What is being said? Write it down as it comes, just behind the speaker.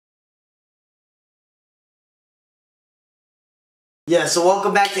Yeah, so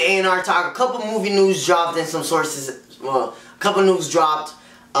welcome back to A&R Talk. A couple movie news dropped and some sources, well, a couple news dropped.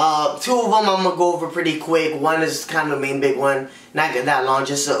 Two of them I'm going to go over pretty quick. One is kind of the main big one. Not that long,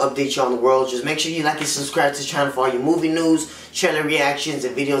 just to update you on the world. Just make sure you like and subscribe to the channel for all your movie news, trailer reactions,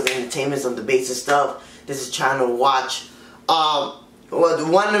 and videos and entertainments on debates and stuff. This is a channel to watch. Well,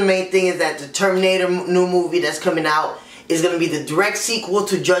 one of the main thing is that the Terminator new movie that's coming out is going to be the direct sequel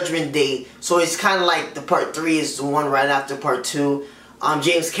to Judgment Day. So it's kind of like the part 3 is the one right after part 2.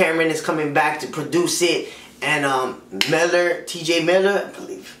 James Cameron is coming back to produce it. And T.J. Miller, I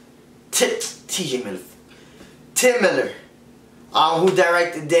believe. T.J. Miller. Tim Miller, who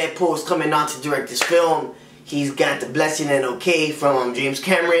directed Deadpool, is coming on to direct this film. He's got the blessing and okay from James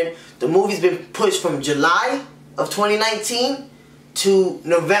Cameron. The movie's been pushed from July of 2019 to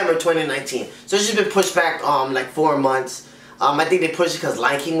November 2019. So it's just been pushed back like 4 months. I think they pushed it because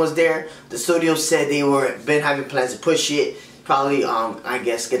Lion King was there. The studio said they were been having plans to push it. Probably, I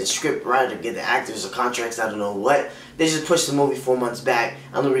guess, get the script right or get the actors or contracts, I don't know what. They just pushed the movie 4 months back.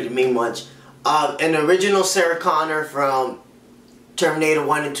 I don't really mean much. And the original Sarah Connor from Terminator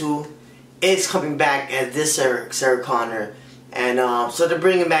 1 and 2 is coming back as this Sarah Connor. And so they're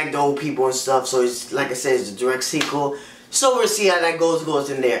bringing back the old people and stuff. So it's, like I said, it's a direct sequel. So we'll see how that goes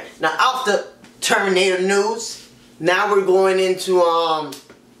in there. Now, after Terminator news, now we're going into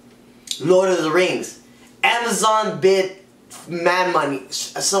Lord of the Rings. Amazon bid mad money,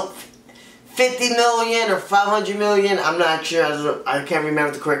 so 50 million or 500 million. I'm not sure. I can't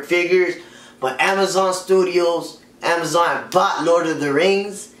remember the correct figures. But Amazon Studios, Amazon bought Lord of the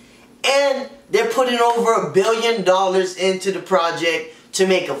Rings, and they're putting over $1 billion into the project to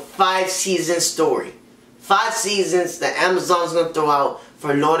make a 5-season story. 5 seasons that Amazon's gonna throw out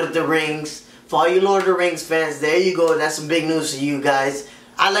for Lord of the Rings. For all you Lord of the Rings fans, there you go. That's some big news for you guys.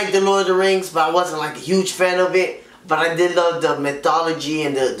 I like the Lord of the Rings, but I wasn't like a huge fan of it. But I did love the mythology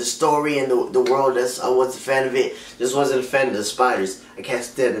and the story and the world. I was a fan of it. Just wasn't a fan of the spiders. I can't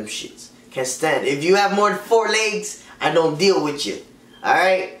stand them shits. Can't stand. If you have more than 4 legs, I don't deal with you.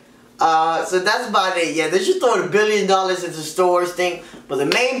 Alright? So that's about it. Yeah, they should throw $1 billion into the Star Wars thing. But the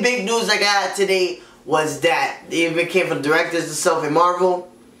main big news I got today was that it even came from directors themselves in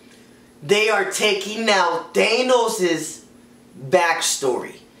Marvel. They are taking out Thanos'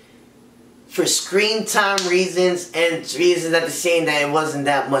 backstory for screen time reasons and reasons that they're saying that it wasn't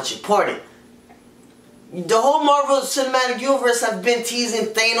that much important. The whole Marvel Cinematic Universe have been teasing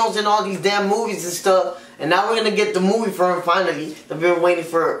Thanos in all these damn movies and stuff, and now we're gonna get the movie for him finally. They've been waiting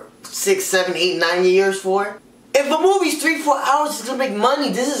for 6, 7, 8, 9 years for. If a movie's 3-4 hours, it's gonna make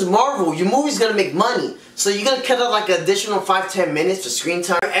money. This is Marvel. Your movie's gonna make money. So you're gonna cut out like an additional 5-10 minutes for screen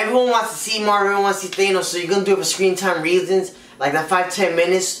time. Everyone wants to see Marvel, everyone wants to see Thanos, so you're gonna do it for screen time reasons. Like that 5-10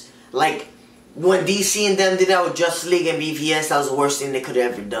 minutes, like when DC and them did that with Justice League and BVS, that was the worst thing they could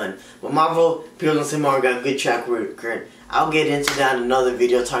have ever done. But Marvel, people don't say Marvel got a good track record. I'll get into that in another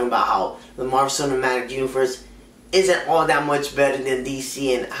video talking about how the Marvel Cinematic Universe isn't all that much better than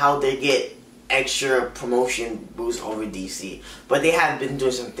DC and how they get extra promotion boost over DC. But they have been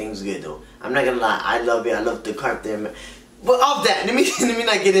doing some things good though. I'm not gonna lie, I love it. I love the character. But off that, let me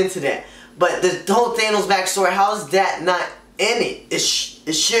not get into that. But the whole Thanos backstory, how is that not in it? It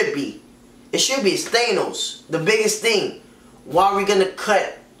should be. It should be. It's Thanos, the biggest thing. Why are we gonna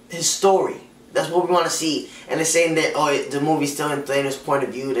cut his story? That's what we want to see. And they're saying that the movie's still in Thanos' point of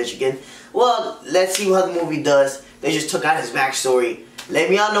view that you get. Well, let's see what the movie does. They just took out his backstory. Let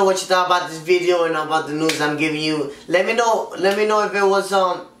me all know what you thought about this video and about the news I'm giving you. Let me know if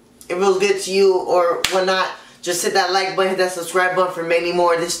it was good to you or whatnot. Just hit that like button, hit that subscribe button for many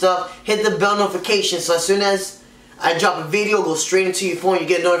more of this stuff. Hit the bell notification so as soon as I drop a video, go straight into your phone, you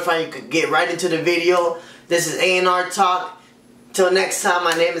get notified, you could get right into the video. This is A&R Talk. Till next time,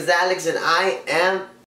 my name is Alex and I am